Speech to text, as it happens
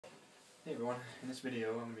Hey everyone, in this video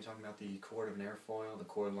I'm going to be talking about the chord of an airfoil, the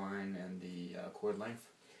chord line, and the chord length.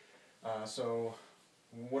 So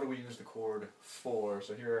what do we use the chord for?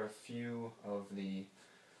 So here are a few of the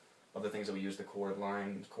things that we use the chord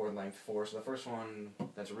line, chord length for. So the first one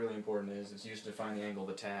that's really important is it's used to define the angle of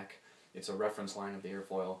attack. It's a reference line of the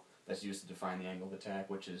airfoil that's used to define the angle of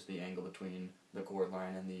attack, which is the angle between the chord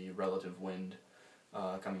line and the relative wind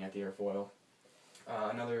coming at the airfoil.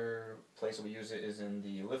 Another place that we use it is in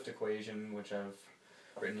the lift equation, which I've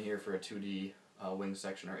written here for a 2D wing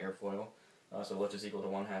section or airfoil. So lift is equal to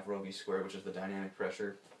 1/2 rho v squared, which is the dynamic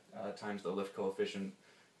pressure, times the lift coefficient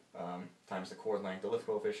times the chord length. The lift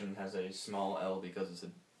coefficient has a small l because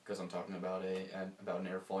I'm talking about an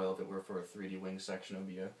airfoil. If it were for a 3D wing section, it would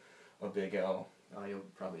be a big L. You'll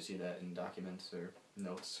probably see that in documents or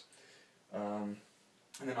notes. And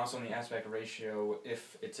then also in the aspect ratio,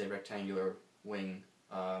 if it's a rectangular wing,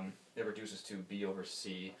 it reduces to b over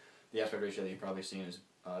c. The aspect ratio that you've probably seen is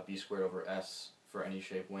b squared over s for any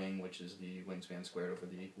shape wing, which is the wingspan squared over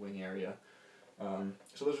the wing area.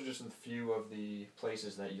 So those are just a few of the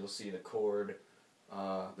places that you'll see the chord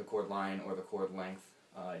line or the chord length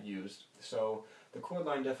used. So the chord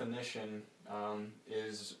line definition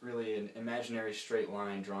is really an imaginary straight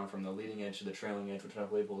line drawn from the leading edge to the trailing edge, which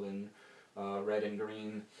I've labeled in red and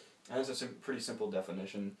green. And that's a pretty simple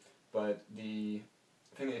definition. But the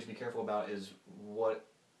thing that you have to be careful about is what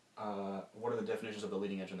are the definitions of the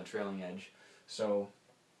leading edge and the trailing edge. So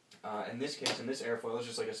in this case, in this airfoil, it's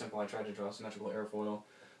just like a simple, I tried to draw a symmetrical airfoil.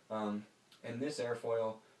 In this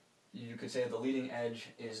airfoil, you could say that the leading edge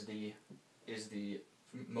is the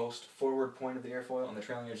most forward point of the airfoil, and the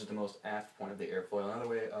trailing edge is the most aft point of the airfoil. Another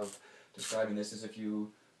way of describing this is if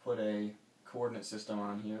you put a coordinate system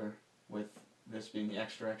on here, with this being the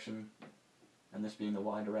x direction and this being the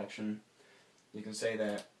y direction, you can say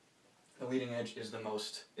that the leading edge is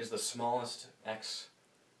the smallest x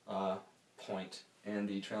point, and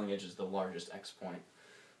the trailing edge is the largest x point.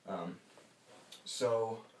 And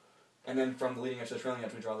then from the leading edge to the trailing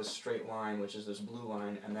edge, we draw this straight line, which is this blue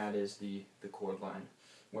line, and that is the chord line,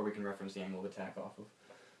 where we can reference the angle of attack off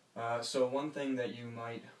of. So one thing that you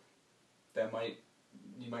might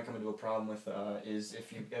come into a problem with is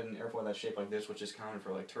if you get an airfoil that's shaped like this, which is common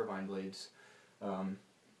for like turbine blades.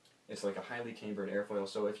 It's like a highly cambered airfoil.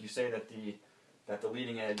 So if you say that the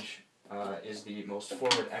leading edge is the most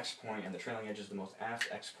forward x point and the trailing edge is the most aft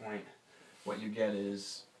x point, what you get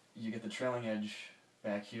is you get the trailing edge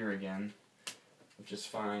back here again, which is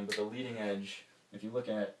fine. But the leading edge, if you look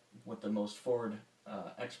at what the most forward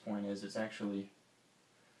x point is, it's actually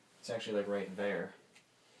like right there,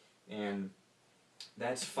 and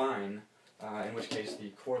that's fine. In which case the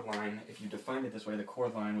chord line, if you defined it this way, the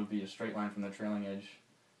chord line would be a straight line from the trailing edge.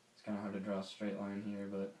 It's kind of hard to draw a straight line here,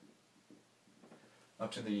 but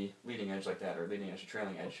up to the leading edge like that, or leading edge to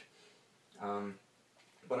trailing edge.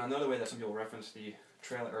 But another way that some people reference the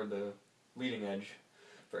leading edge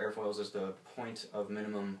for airfoils is the point of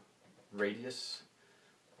minimum radius,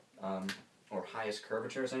 or highest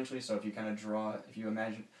curvature, essentially. So if you kind of draw, if you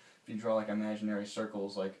draw like imaginary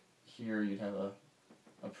circles, like here you'd have a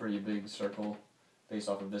pretty big circle based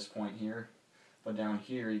off of this point here, but down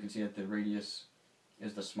here you can see that the radius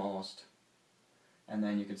is the smallest, and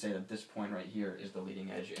then you could say that this point right here is the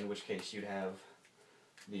leading edge, in which case you'd have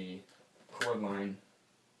the chord line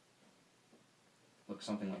look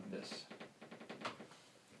something like this.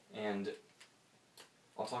 And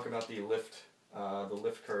I'll talk about the lift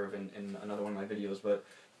curve in another one of my videos, but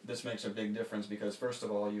this makes a big difference because first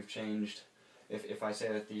of all, you've changed. If I say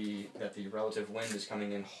that the relative wind is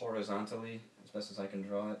coming in horizontally, as best as I can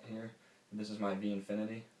draw it here, this is my V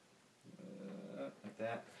infinity, like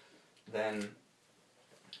that, then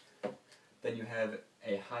you have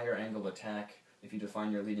a higher angle of attack if you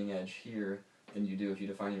define your leading edge here than you do if you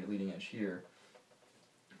define your leading edge here,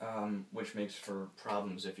 which makes for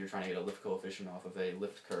problems if you're trying to get a lift coefficient off of a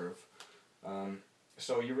lift curve.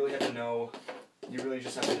 So you really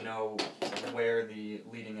just have to know where the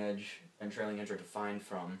leading edge and trailing edge are defined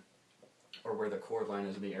from, or where the chord line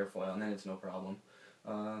is of the airfoil, and then it's no problem.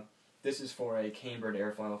 This is for a cambered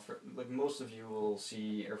airfoil. Like most of you will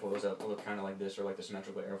see airfoils that look kind of like this, or like the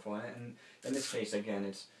symmetrical airfoil. And in this case, again,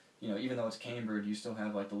 it's, even though it's cambered, you still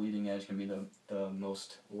have like the leading edge can be the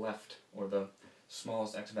most left, or the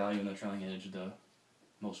smallest x value, and the trailing edge the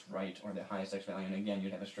most right, or the highest x value. And again,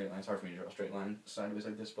 you'd have a straight line. It's hard for me to draw a straight line sideways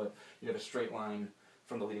like this, but you have a straight line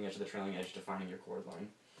from the leading edge to the trailing edge defining your chord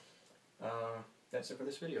line. That's it for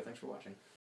this video. Thanks for watching.